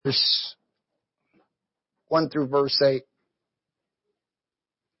verse 1 through verse 8.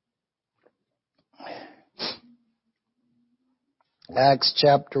 Acts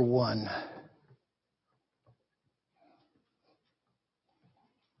chapter 1.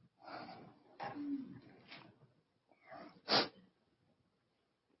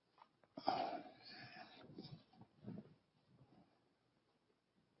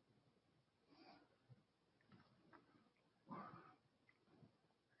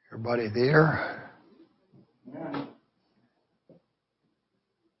 Everybody there? Yeah.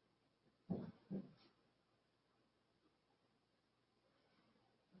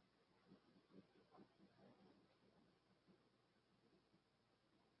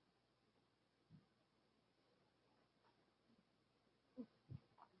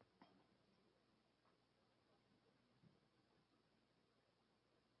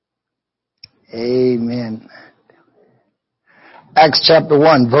 Amen. Acts chapter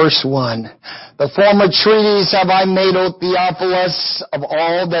 1, verse 1. The former treatise have I made, O Theophilus, of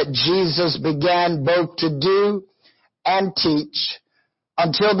all that Jesus began both to do and teach,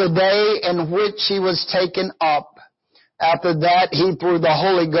 until the day in which he was taken up. After that, he through the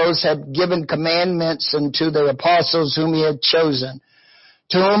Holy Ghost had given commandments unto the apostles whom he had chosen,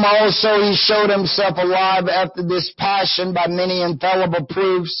 to whom also he showed himself alive after this passion by many infallible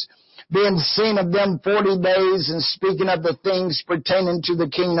proofs, being seen of them 40 days, and speaking of the things pertaining to the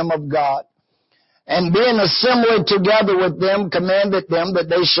kingdom of God. And being assembled together with them, commanded them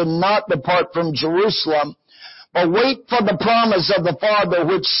that they should not depart from Jerusalem, but wait for the promise of the Father,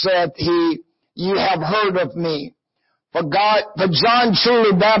 which saith he, Ye have heard of me. For John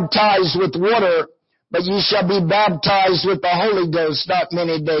truly baptized with water, but ye shall be baptized with the Holy Ghost not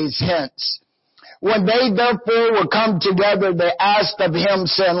many days hence. When they therefore were come together, they asked of him,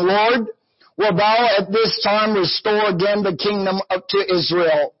 saying, Lord, wilt thou at this time restore again the kingdom to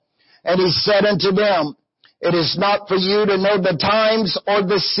Israel? And he said unto them, It is not for you to know the times or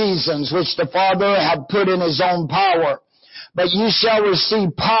the seasons which the Father hath put in his own power, but you shall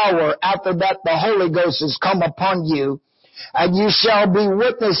receive power after that the Holy Ghost is come upon you, and you shall be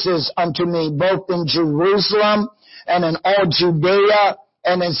witnesses unto me both in Jerusalem and in all Judea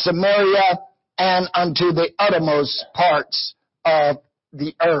and in Samaria and unto the uttermost parts of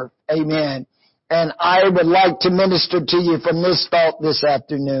the earth. Amen. And I would like to minister to you from this thought this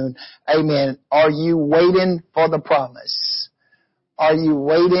afternoon. Amen. Are you waiting for the promise? Are you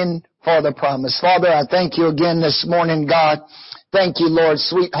waiting for the promise? Father, I thank you again this morning, God. Thank you, Lord.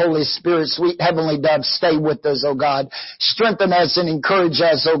 Sweet Holy Spirit, sweet heavenly dove, stay with us, oh God. Strengthen us and encourage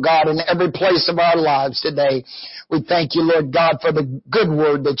us, oh God, in every place of our lives today. We thank you, Lord God, for the good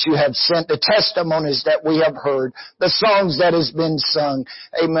word that you have sent, the testimonies that we have heard, the songs that has been sung.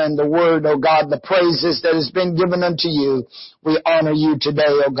 Amen. The word, oh God, the praises that has been given unto you. We honor you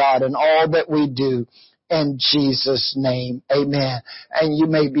today, oh God, in all that we do. In Jesus' name, amen. And you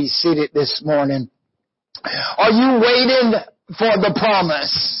may be seated this morning. Are you waiting for the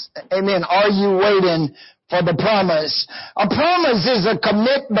promise? Amen. Are you waiting for the promise? A promise is a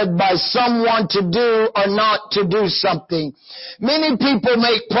commitment by someone to do or not to do something. Many people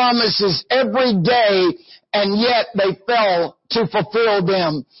make promises every day, and yet they fail to fulfill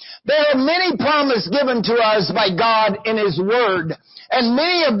them. There are many promises given to us by God in His Word. And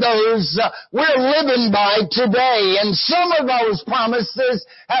many of those we're living by today. And some of those promises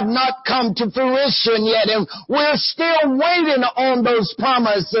have not come to fruition yet. And we're still waiting on those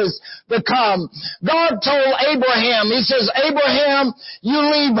promises to come. God told Abraham, He says, Abraham, you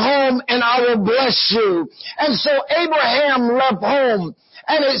leave home and I will bless you. And so Abraham left home.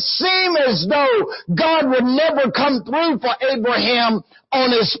 And it seemed as though God would never come through for Abraham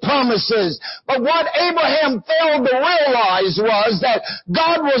on his promises. But what Abraham failed to realize was that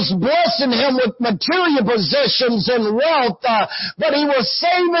God was blessing him with material possessions and wealth, but He was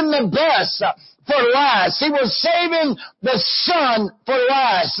saving the best for last. He was saving the son for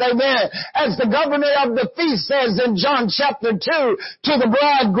last. Amen. As the governor of the feast says in John chapter 2 to the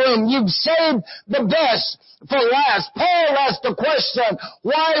bridegroom, you've saved the best for last. Paul asked the question,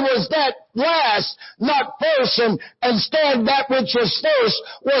 why was that last not first, and instead that which was first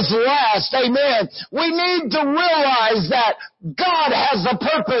was last? Amen. We need to realize that God has a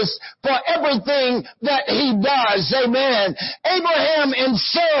purpose for everything that He does. Amen. Abraham and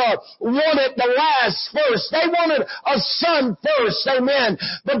Sarah wanted the last first. They wanted a son first. Amen.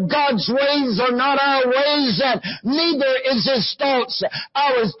 But God's ways are not our ways, and neither is His thoughts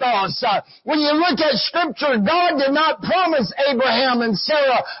our thoughts. When you look at Scripture, God did not promise Abraham and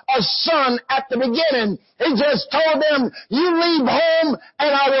Sarah a son at the beginning. He just told them, you leave home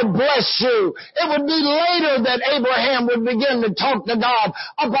and I will bless you. It would be later that Abraham would begin to talk to God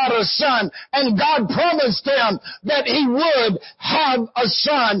about a son, and God promised him that he would have a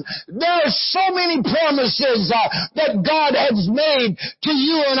son. There are so many promises that God has made to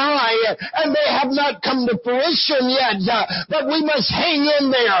you and I, and they have not come to fruition yet, but we must hang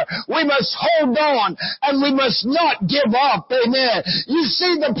in there. We must hold on, and we must not give up. Amen. You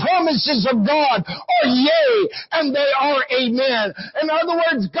see, the promises of God are yea, and they are amen. In other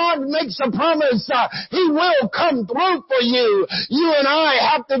words, God makes a promise. He will come through for you. You and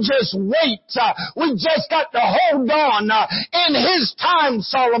I have to just wait. We just got to hold on. In His time,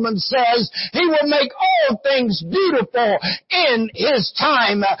 Solomon says, He will make all things beautiful in His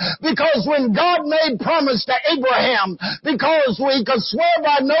time. Because when God made promise to Abraham, because we could swear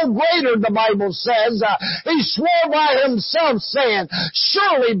by no greater, the Bible says, He swore by Himself, saying,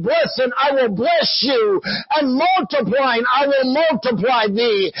 surely blessing I will bless you, and multiplying I will multiply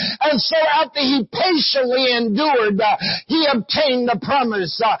thee. And so after He patiently endured, He obtained the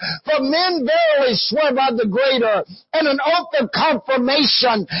promise. For men verily swear by the greater, and an oath of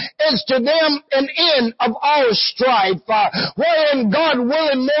confirmation is to them an end of all strife, wherein God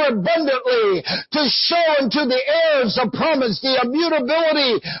willing more abundantly to show unto the heirs of promise the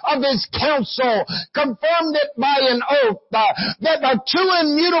immutability of His counsel, confirmed it by an oath, that the two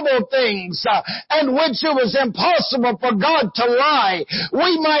immutable things, and which it was impossible for God to lie,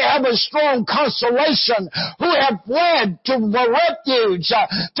 we might have a strong consolation, who have fled to the refuge,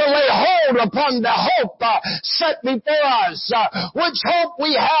 to lay hold upon the hope set before us, which hope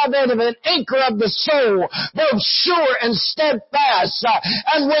we have out of an anchor of the soul, both sure and steadfast,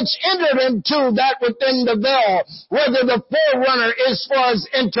 and which entered into that within the veil, whether the forerunner is for us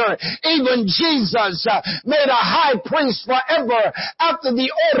enter, even Jesus, made a high priest forever after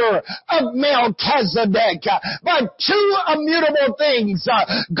the order of Melchizedek. By two immutable things,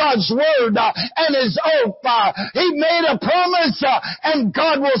 God's word and His oath. He made a promise, and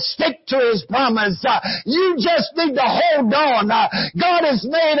God will stick to His promise. You just need to hold on. God has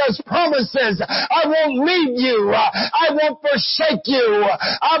made us promises. I won't leave you. I won't forsake you.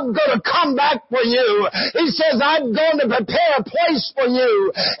 I'm going to come back for you. He says, I'm going to prepare a place for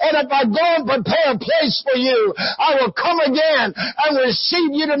you. And if I go and prepare a place for you, I will come again and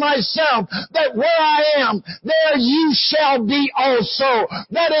receive you to myself, that where I am, there you shall be also.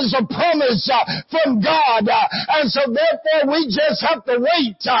 That is a promise from God. And so therefore we just have to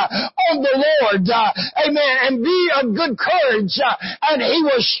wait on the Lord. Amen. And be of good courage, and He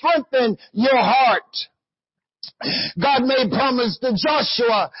will strengthen your heart. God made promise to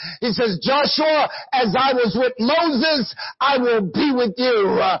Joshua. He says, Joshua, as I was with Moses, I will be with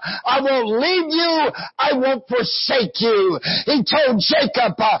you. I won't leave you. I won't forsake you. He told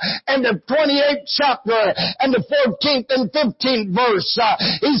Jacob in the 28th chapter and the 14th and 15th verse,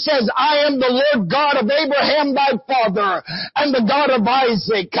 He says, I am the Lord God of Abraham thy father, and the God of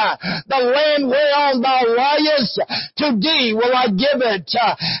Isaac. The land whereon thou liest, to thee will I give it,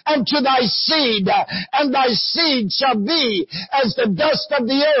 and to thy seed, and thy seed shall be as the dust of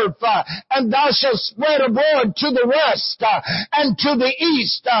the earth, and thou shalt spread abroad to the west, and to the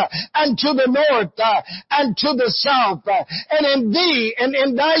east, and to the north, and to the south. And in thee and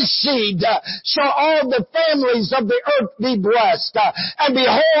in thy seed shall all the families of the earth be blessed. And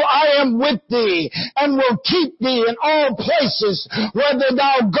behold, I am with thee, and will keep thee in all places whither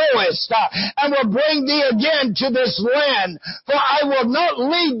thou goest, and will bring thee again to this land. For I will not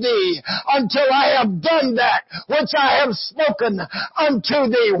leave thee until I have done that which I have spoken unto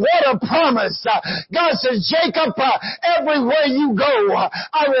thee. What a promise. God says, Jacob, everywhere you go,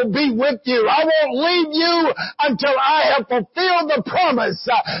 I will be with you. I won't leave you until I have fulfilled the promise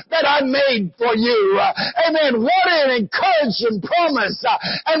that I made for you. Amen. What an encouraging promise.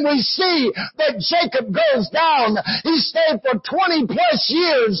 And we see that Jacob goes down. He stayed for 20 plus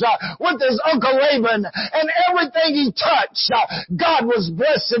years with his uncle Laban, and everything he touched, God was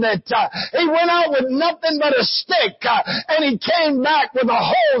blessing it. He went out with nothing but a stick, and he came back with a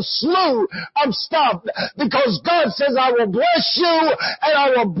whole slew of stuff, because God says, I will bless you, and I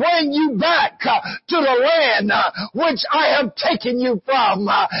will bring you back to the land which I have taken you from.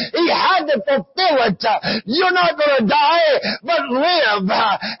 He had to fulfill it. You're not going to die, but live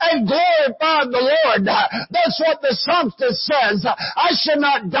and glorify the Lord. That's what the psalmist says. I shall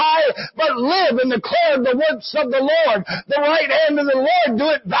not die, but live and declare the works of the Lord. The right hand of the Lord do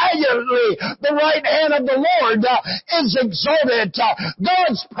it valiantly. The right hand of the Lord is exalted.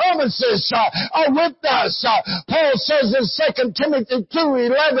 God's promises are with us. Paul says in 2 Timothy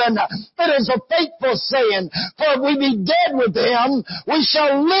 2:11, it is a faithful saying, for if we be dead with Him, we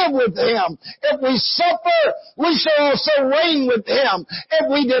shall live with Him. If we suffer, we shall also reign with Him. If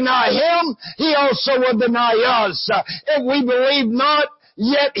we deny Him, He also will deny us. If we believe not,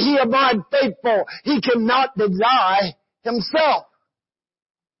 yet He abide faithful. He cannot deny Himself.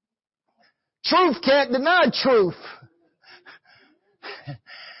 Truth can't deny truth.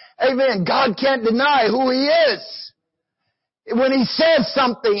 Amen. God can't deny who He is. When He says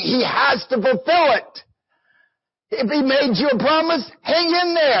something, He has to fulfill it. If He made you a promise, hang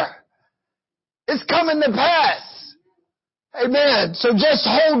in there. It's coming to pass. Amen. So just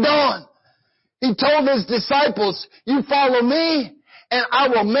hold on. He told His disciples, you follow me and I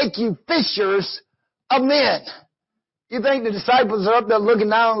will make you fishers of men. You think the disciples are up there looking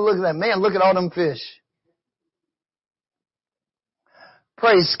down and looking at, man, look at all them fish.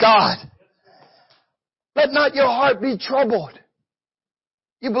 Praise God. Let not your heart be troubled.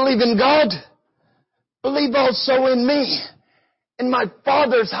 You believe in God? Believe also in me. In my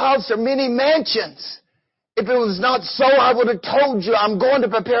Father's house are many mansions. If it was not so, I would have told you, I'm going to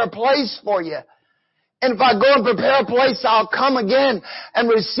prepare a place for you. And if I go and prepare a place, I'll come again and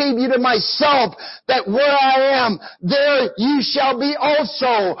receive you to myself, that where I am, there you shall be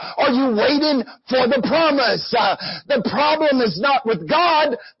also. Are you waiting for the promise? The problem is not with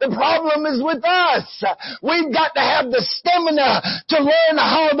God. The problem is with us. We've got to have the stamina to learn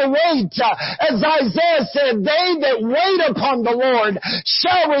how to wait. As Isaiah said, they that wait upon the Lord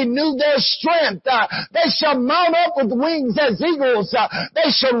shall renew their strength. They shall mount up with wings as eagles.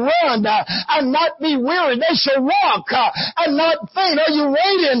 They shall run and not be weary. They shall walk and not faint. Are you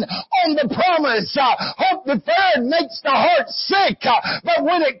waiting on the promise? Hope deferred makes the heart sick, but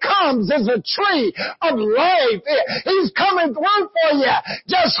when it comes as a tree of life, He's coming through for you.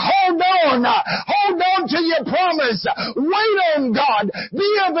 Just hold on. Hold on to your promise. Wait on God. Be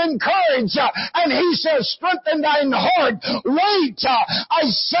of encourage, and He shall strengthen thine heart. Wait, I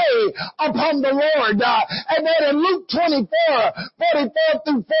say, upon the Lord. And then in Luke 24:44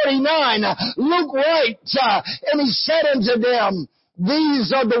 through 49, Luke writes, and He said unto them,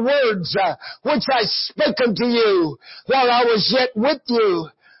 these are the words which I spake unto you while I was yet with you,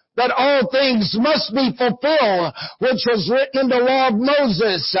 that all things must be fulfilled, which was written in the law of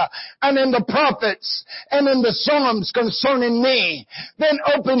Moses, and in the prophets, and in the Psalms concerning me. Then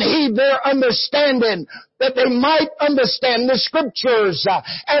opened He their understanding, that they might understand the Scriptures.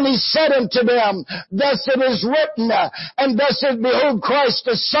 And He said unto them, thus it is written, and thus it behoved Christ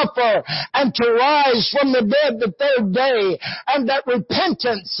to suffer, and to rise from the dead the third day, and that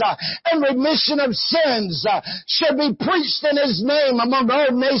repentance and remission of sins should be preached in His name among all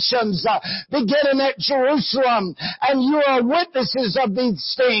nations, beginning at Jerusalem. And you are witnesses of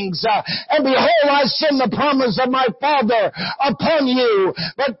these things. And behold, I send the promise of my Father upon you,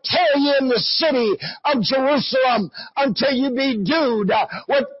 but tarry ye in the city of Jerusalem until you be endued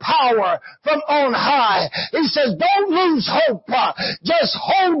with power from on high. He says, don't lose hope. Just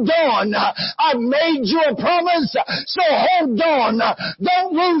hold on. I've made you a promise, so hold on.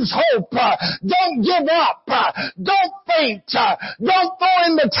 Don't lose hope. Don't give up. Don't faint. Don't throw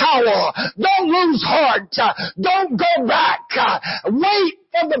in the towel. Don't lose heart. Don't go back. Wait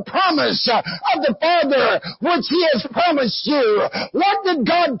for the promise of the Father which He has promised you. What did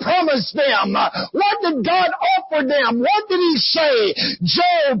God promise them? What did God offer them? What did He say?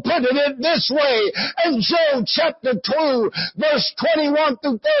 Job put it this way in Job chapter 2 verse 21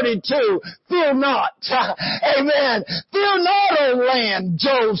 through 32. Fear not. Amen. Fear not, O land,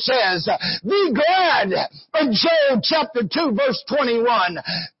 Job says. Be glad. In Job chapter 2 verse 21.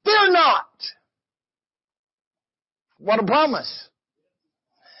 Fear not. What a promise.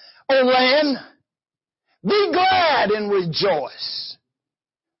 O land, be glad and rejoice,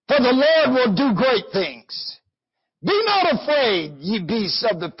 for the Lord will do great things. Be not afraid, ye beasts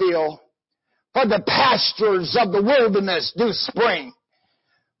of the field, for the pastures of the wilderness do spring.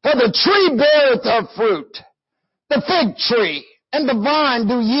 For the tree beareth her fruit, the fig tree and the vine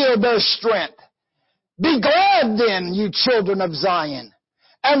do yield their strength. Be glad then, you children of Zion,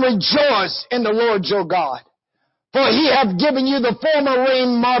 and rejoice in the Lord your God. For He hath given you the former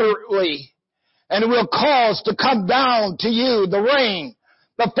rain moderately, and will cause to come down to you the rain,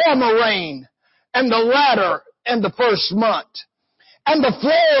 the former rain, and the latter in the first month. And the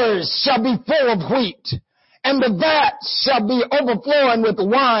floors shall be full of wheat, and the vats shall be overflowing with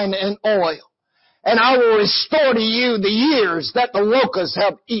wine and oil. And I will restore to you the years that the locusts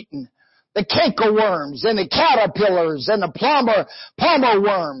have eaten, the cankerworms and the caterpillars and the palmer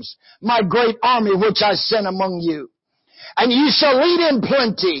worms, my great army which I send among you. And you shall eat in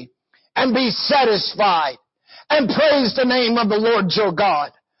plenty and be satisfied, and praise the name of the Lord your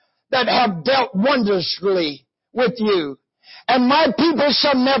God, that have dealt wondrously with you. And my people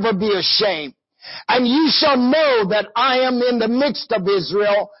shall never be ashamed. And you shall know that I am in the midst of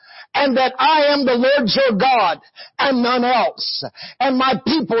Israel, and that I am the Lord your God, and none else. And my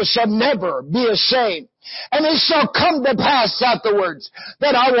people shall never be ashamed. And it shall come to pass afterwards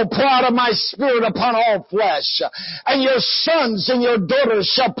that I will pour out of my spirit upon all flesh, and your sons and your daughters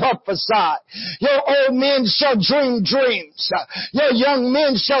shall prophesy. Your old men shall dream dreams. Your young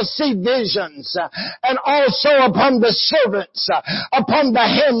men shall see visions. And also upon the servants, upon the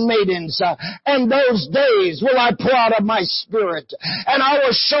handmaidens, and those days will I pour out of my spirit. And I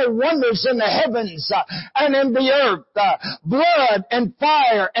will show wonders in the heavens and in the earth, blood and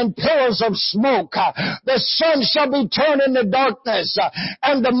fire and pillars of smoke. The sun shall be turned into darkness,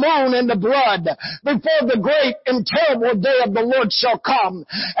 and the moon into blood, before the great and terrible day of the Lord shall come.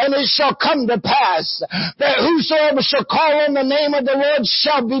 And it shall come to pass that whosoever shall call on the name of the Lord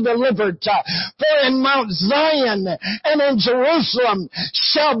shall be delivered. For in Mount Zion and in Jerusalem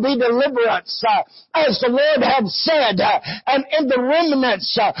shall be deliverance, as the Lord hath said, and in the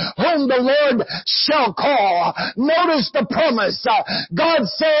remnants whom the Lord shall call. Notice the promise. God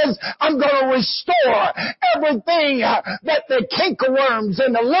says, I'm going to restore everything that the cankerworms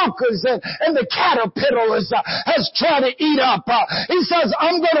and the locusts and the caterpillars has tried to eat up. He says,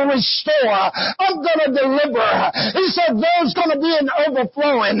 I'm going to restore. I'm going to deliver. He said, there's going to be an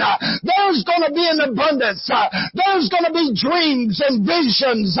overflowing. There's going to be an abundance. There's going to be dreams and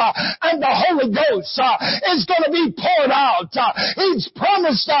visions, and the Holy Ghost is going to be poured out. He's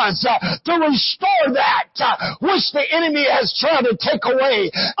promised us to restore that which the enemy has tried to take away.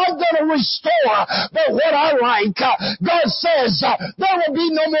 I'm going to restore. But what I like, God says, there will be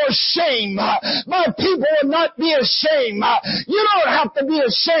no more shame. My people will not be ashamed. You don't have to be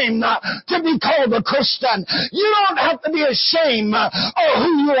ashamed to be called a Christian. You don't have to be ashamed of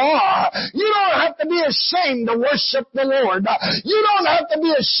who you are. You don't have to be ashamed to worship the Lord. You don't have to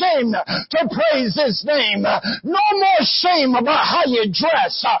be ashamed to praise His name. No more shame about how you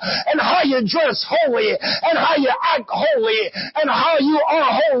dress, and how you dress holy, and how you act holy, and how you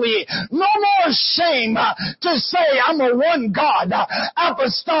are holy. No more shame to say, I'm a one God,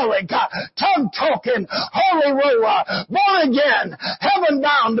 apostolic, tongue-talking, holy roller, born again,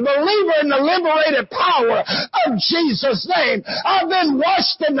 heaven-bound, believer in the liberated power of Jesus' name. I've been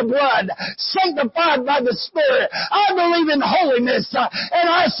washed in the blood, sanctified by the Spirit. I believe in holiness, and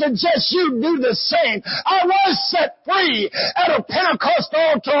I suggest you do the same. I was set free at a Pentecost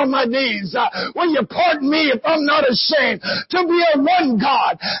altar on my knees. Will you pardon me if I'm not ashamed to be a one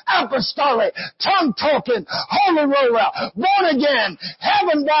God, apostolic, tongue-talking, holy roller, born again,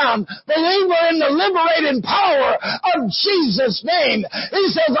 heaven-bound, believer in the liberating power of Jesus' name. He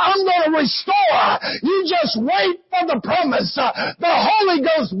says, I'm going to restore. You just wait for the promise. The Holy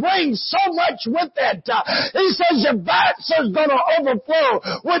Ghost brings so much with it. He says your vats are going to overflow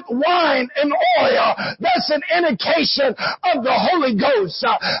with wine and oil. That's an indication of the Holy Ghost.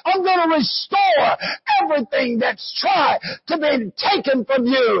 I'm going to restore everything that's tried to be taken from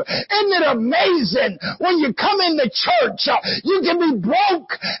you. Isn't it amazing? When you come into church, you can be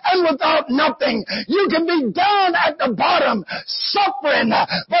broke and without nothing. You can be down at the bottom, suffering.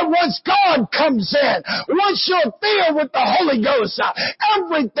 But once God comes in, once you're filled with the Holy Ghost,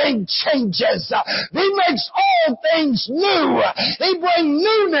 everything changes. He makes all things new. He brings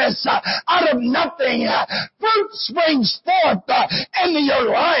newness out of nothing. Fruit springs forth into your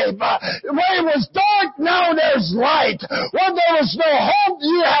life. Where it was dark, now there's light. Where there was no hope,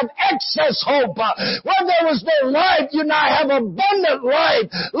 you have excess hope. Where there was no life, you now have abundant life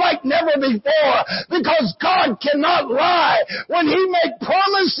like never before. Because God cannot lie. When He makes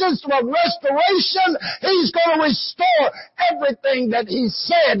promises of restoration, He's going to restore everything that He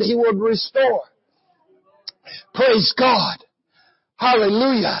said He would restore. Praise God.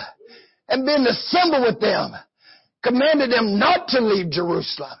 Hallelujah. And being assembled with them, commanded them not to leave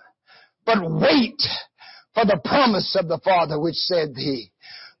Jerusalem, but wait for the promise of the Father, which said He.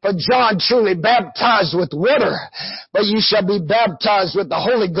 For John truly baptized with water, but you shall be baptized with the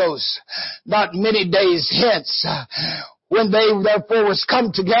Holy Ghost not many days hence. When they therefore was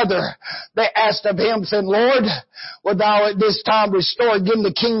come together, they asked of Him, saying, Lord, wilt thou at this time restore again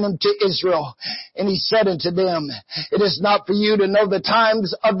the kingdom to Israel? And he said unto them, it is not for you to know the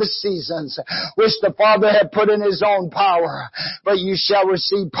times of the seasons, which the Father hath put in his own power, but you shall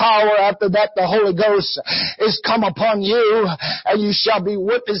receive power after that the Holy Ghost is come upon you, and you shall be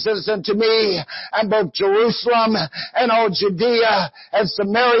witnesses unto me, and both Jerusalem and all Judea and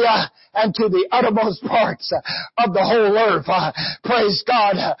Samaria and to the uttermost parts of the whole earth. Praise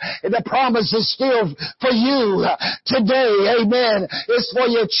God. The promise is still for you today. Amen. It's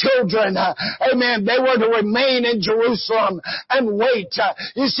for your children. Amen. They were to remain in Jerusalem and wait.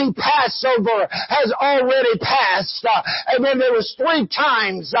 You see, Passover has already passed. Amen. There was 3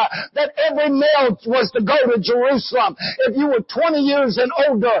 times that every male was to go to Jerusalem. If you were 20 years and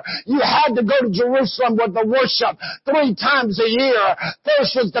older, you had to go to Jerusalem with the worship 3 times a year.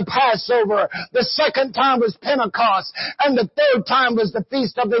 First was the Passover. The second time was Pentecost. And the third time was the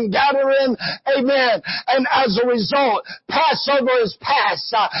Feast of Ingathering. Amen. And as a result, Passover is past.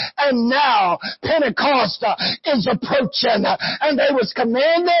 And now Pentecost is approaching. And they was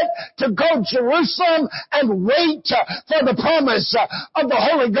commanded to go to Jerusalem and wait for the promise of the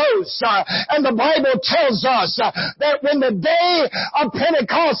Holy Ghost. And the Bible tells us that when the day of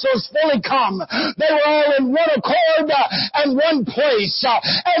Pentecost was fully come, they were all in one accord and one place.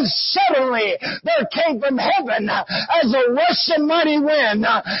 And suddenly there came from heaven as a rushing mighty wind,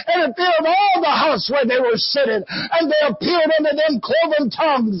 and it filled all the house where they were sitting. And there appeared unto them cloven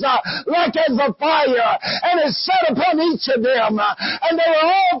tongues like as a fire, and it sat upon each of them. And they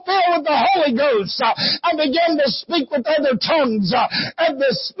were all filled with the Holy Ghost and began to speak with other tongues. And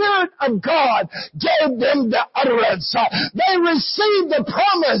the Spirit of God gave them the utterance. They received the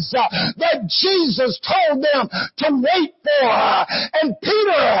promise that Jesus told them to wait for. And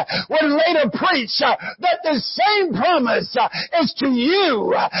Peter would later preach that the same promise is to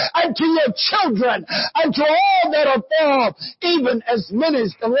you and to your children and to all that are far, even as many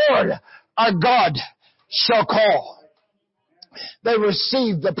as the Lord our God shall call. They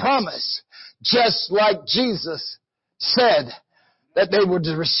received the promise just like Jesus said that they were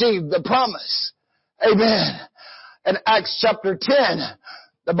to receive the promise. Amen. In Acts chapter 10,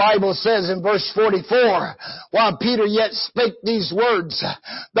 the Bible says in verse 44, while Peter yet spake these words,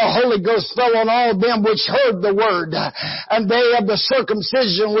 the Holy Ghost fell on all them which heard the word, and they of the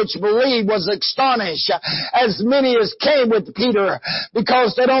circumcision which believed was astonished, as many as came with Peter,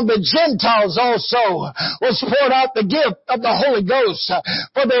 because that on the Gentiles also was poured out the gift of the Holy Ghost,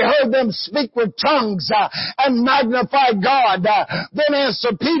 for they heard them speak with tongues and magnify God. Then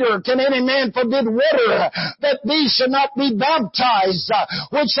answered Peter, can any man forbid water that these should not be baptized,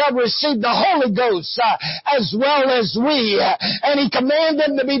 which have received the Holy Ghost as well as we? And he commanded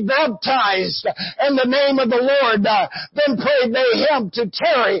them to be baptized in the name of the Lord. Then prayed they him to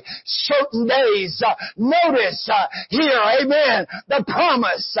tarry certain days. Notice here, amen, the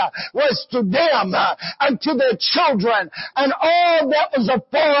promise was to them and to their children and all that was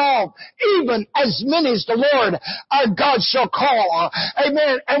afar off, even as many as the Lord our God shall call.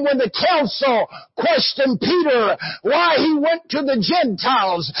 Amen. And when the council questioned Peter why he went to the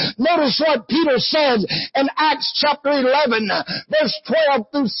Gentiles, notice what Peter says in Acts chapter 11, verse 12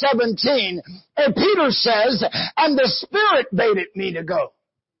 through 17. And Peter says, and the Spirit bade me to go.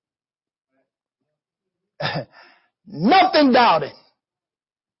 Nothing doubting.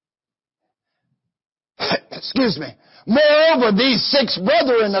 Excuse me. Moreover, these 6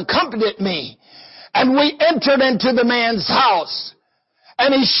 brethren accompanied me, and we entered into the man's house,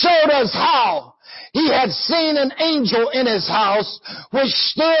 and he showed us how he had seen an angel in his house, which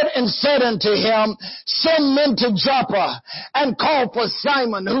stood and said unto him, send men to Joppa, and call for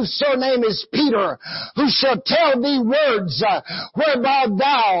Simon, whose surname is Peter, who shall tell thee words, whereby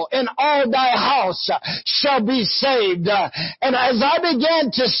thou and all thy house shall be saved. And as I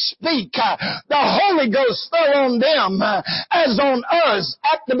began to speak, the Holy Ghost fell on them, as on us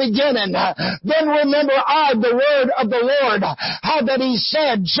at the beginning. Then remember I the word of the Lord, how that he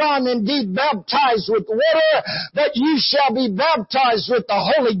said, John indeed baptized with water, but you shall be baptized with the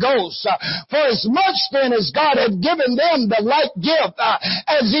Holy Ghost. For as much then as God had given them the like gift,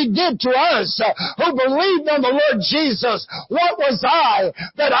 as he did to us, who believed on the Lord Jesus, what was I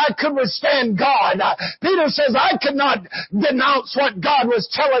that I could withstand God? Peter says, I could not denounce what God was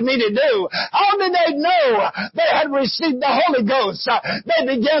telling me to do. How did they know they had received the Holy Ghost?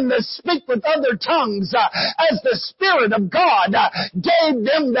 They began to speak with other tongues as the Spirit of God gave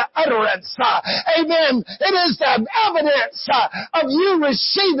them the utterance. Amen. It is the evidence of you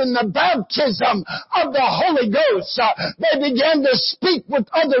receiving the baptism of the Holy Ghost. They began to speak with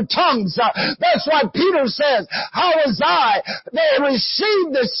other tongues. That's why Peter says, how was I? They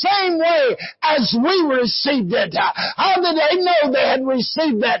received the same way as we received it. How did they know they had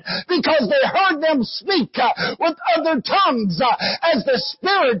received it? Because they heard them speak with other tongues as the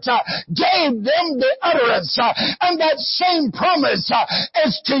Spirit gave them the utterance. And that same promise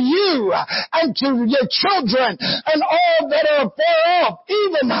is to you and to your children and all that are far off,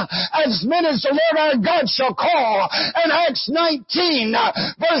 even as many as the Lord our God shall call. In Acts 19,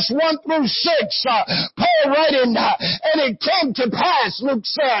 verse 1 through 6, Paul writing, and it came to pass, Luke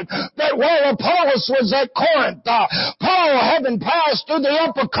said, that while Apollos was at Corinth, Paul, having passed through the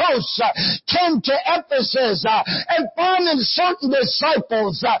upper coast, came to Ephesus, and finding certain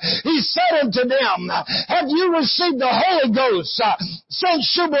disciples, he said unto them, have you received the Holy Ghost since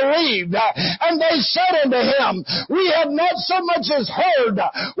you believed? And they said unto him, we have not so much as heard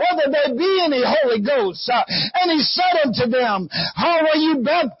whether there be any Holy Ghost. And he said unto them, how were you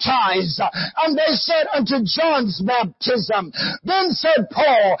baptized? And they said, unto John's baptism. Then said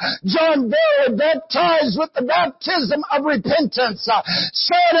Paul, John verily baptized with the baptism of repentance,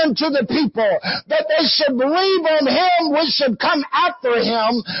 said unto the people that they should believe on him which should come after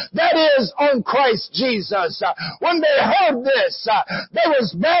him, that is, on Christ Jesus. When they heard this, they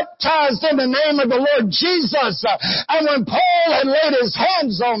was baptized in the name of the Lord Jesus. And when Paul had laid his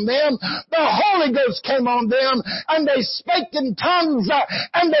hands on them, the Holy Ghost came on them, and they spake in tongues,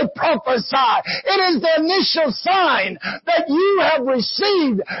 and they prophesied. It is the initial sign that you have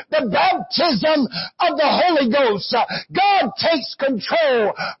received the baptism of the Holy Ghost. God takes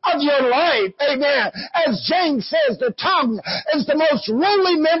control of your life. Amen. As James says, the tongue is the most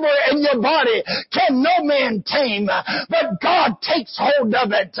ruling member in your body. Can no man tame, but God takes hold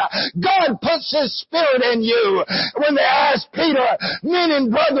of it. God puts His Spirit in you. When they asked Peter, men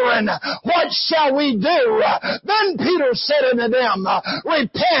and brethren, what shall we do? Then Peter said unto them,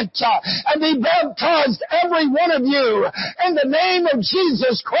 repent and be baptized every one of you in the name of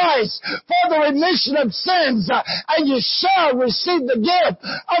Jesus Christ for the remission of sins, and you shall receive the gift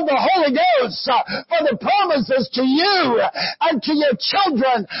of the Holy Ghost. For the promises to you and to your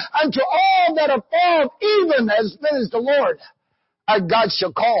children and to all that are far off, even as many as the Lord our God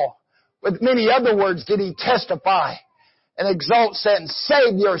shall call. With many other words did he testify and exalt, saying,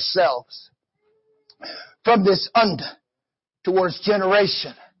 save yourselves from this untoward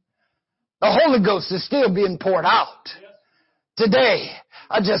generation. The Holy Ghost is still being poured out. Today,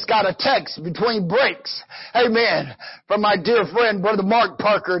 I just got a text between breaks, amen, from my dear friend, Brother Mark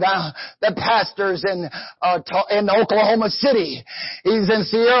Parker, down that pastors in Oklahoma City. He's in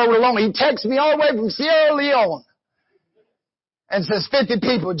Sierra Leone. He texted me all the way from Sierra Leone. And says 50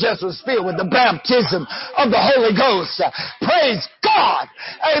 people just was filled with the baptism of the Holy Ghost. Praise God.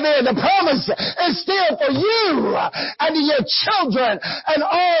 Amen. The promise is still for you and your children and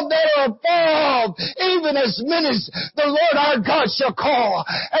all that are involved, even as many as the Lord our God shall call.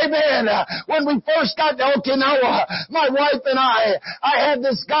 Amen. When we first got to Okinawa, my wife and I had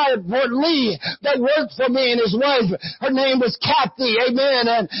this guy at Fort Lee that worked for me, and his wife, her name was Kathy. Amen.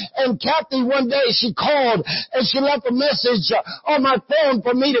 And Kathy, one day she called and she left a message on my phone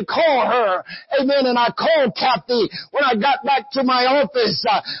for me to call her. Amen. And I called Kathy when I got back to my office.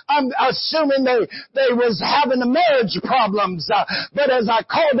 I'm assuming they was having the marriage problems. But as I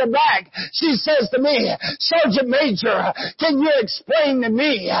called her back, she says to me, Sergeant Major, can you explain to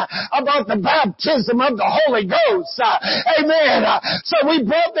me about the baptism of the Holy Ghost? Amen. So we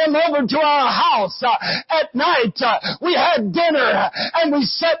brought them over to our house at night. We had dinner and we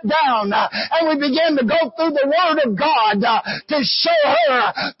sat down and we began to go through the Word of God to show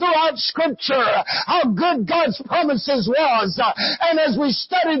her throughout Scripture how good God's promises was. And as we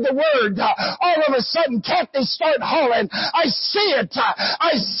studied the Word, all of a sudden Kathy started hollering, I see it!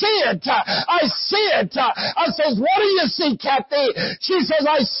 I see it! I see it! I says, what do you see, Kathy? She says,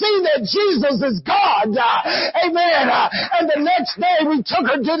 I see that Jesus is God. Amen. And the next day we took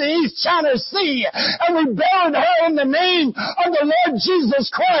her to the East China Sea and we buried her in the name of the Lord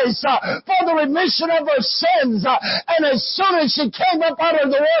Jesus Christ for the remission of her sins. And as soon as she came up out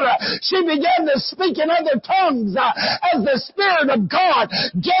of the water, she began to speak in other tongues as the Spirit of God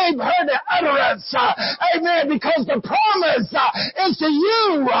gave her the utterance. Amen. Because the promise is to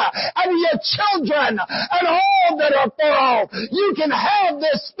you and your children and all that are far off. You can have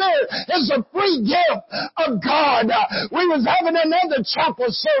this Spirit. It's a free gift of God. We was having another chapel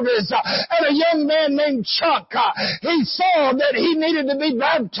service and a young man named Chuck, he saw that he needed to be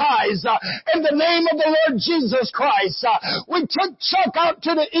baptized in the name of the Lord Jesus Christ. We took Chuck out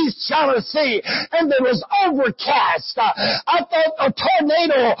to the East China Sea, and it was overcast. I thought a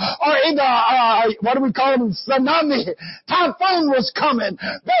tornado or either, what do we call them, tsunami, typhoon was coming.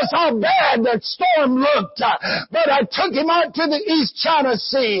 That's how bad that storm looked. But I took him out to the East China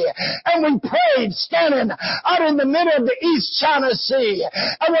Sea, and we prayed standing out in the middle of the East China Sea.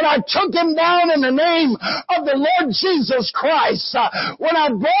 And when I took him down in the name of the Lord Jesus Christ, when I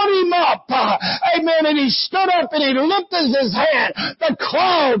brought him up, amen, and he stood up and he lifted his hand, the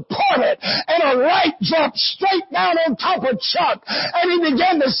cloud parted and a light dropped straight down on top of Chuck, and he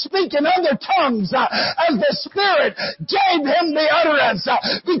began to speak in other tongues as the Spirit gave him the utterance,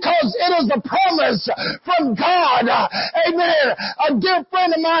 because it is a promise from God. Amen. A dear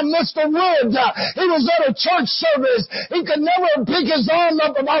friend of mine, Mr. Wood, he was at a church service. He could never pick his arm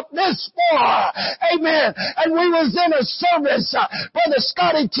up about this far. Amen. And we was in a service where the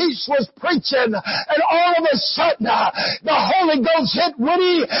Scotty Teach was preaching, and all of a sudden the Holy Ghost hit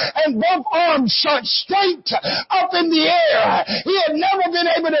Woody, and both arms shot straight up in the air. He had never been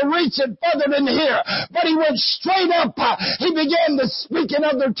able to reach it further than here, but he went straight up. He began to speak in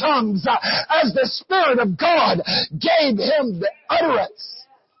other tongues as the Spirit of God gave him the utterance.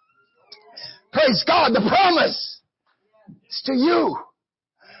 Praise God. The promise is to you.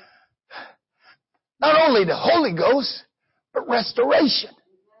 Not only the Holy Ghost, but restoration.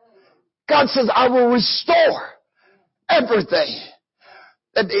 God says, I will restore everything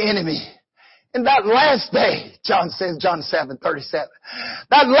that the enemy. In that last day, John says, John 7:37,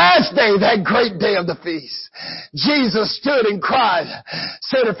 that last day, that great day of the feast, Jesus stood and cried,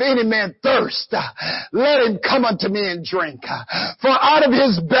 said, if any man thirst, let him come unto me and drink. For out of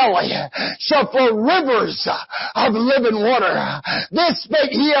his belly shall flow rivers of living water. This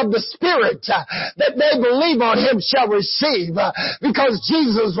spake he of the Spirit, that they believe on him shall receive, because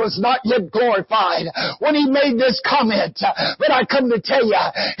Jesus was not yet glorified when he made this comment. But I come to tell you,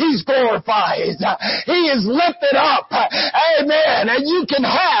 he's glorified. He is lifted up. Amen. And you can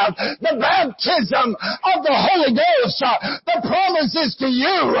have the baptism of the Holy Ghost. The promise is to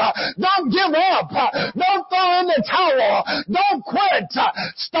you. Don't give up. Don't throw in the towel. Don't quit.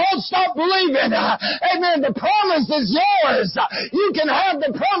 Don't stop believing. Amen. The promise is yours. You can have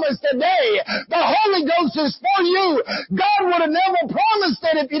the promise today. The Holy Ghost is for you. God would have never promised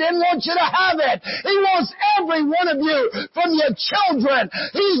it if he didn't want you to have it. He wants every one of you, from your children.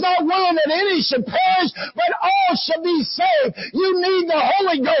 He's not willing that any should perish, but all shall be saved. You need the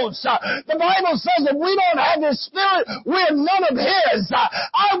Holy Ghost. The Bible says if we don't have His Spirit, we're none of His.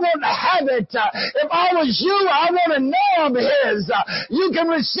 I want to have it. If I was you, I want to know I'm His. You can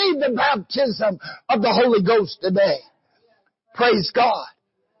receive the baptism of the Holy Ghost today. Praise God.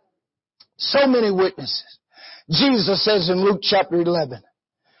 So many witnesses. Jesus says in Luke chapter 11,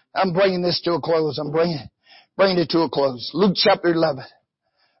 I'm bringing this to a close. I'm bringing it to a close. Luke chapter 11.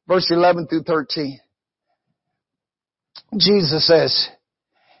 Verse 11 through 13. Jesus says,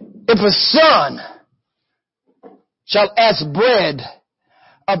 if a son shall ask bread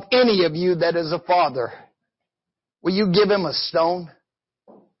of any of you that is a father, will you give him a stone?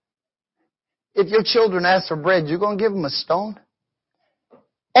 If your children ask for bread, you're going to give him a stone?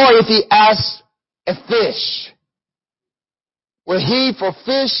 Or if he asks a fish, will he for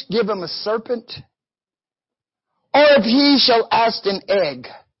fish give him a serpent? Or if he shall ask an egg,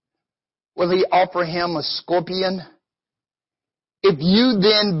 will he offer him a scorpion? If you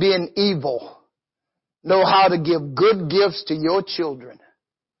then, being evil, know how to give good gifts to your children,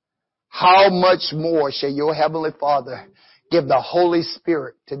 how much more shall your heavenly Father give the Holy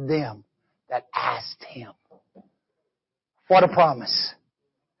Spirit to them that asked him? What a promise.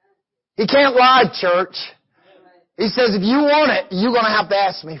 He can't lie, church. He says, if you want it, you're going to have to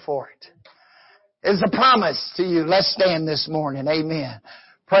ask me for it. It's a promise to you. Let's stand this morning. Amen.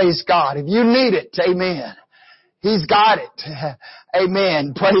 Praise God. If you need it, amen. He's got it.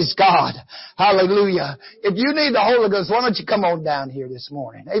 Amen. Praise God. Hallelujah. If you need the Holy Ghost, why don't you come on down here this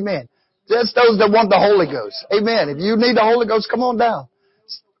morning? Amen. Just those that want the Holy Ghost. Amen. If you need the Holy Ghost, come on down.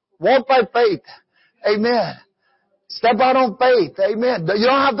 Walk by faith. Amen. Step out on faith. Amen. You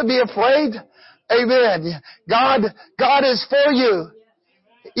don't have to be afraid. Amen. God is for you.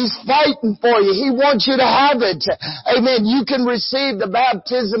 He's fighting for you. He wants you to have it. Amen. You can receive the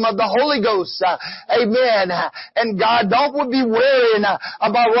baptism of the Holy Ghost. Amen. And God, don't be worrying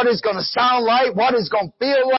about what it's going to sound like, what it's going to feel like.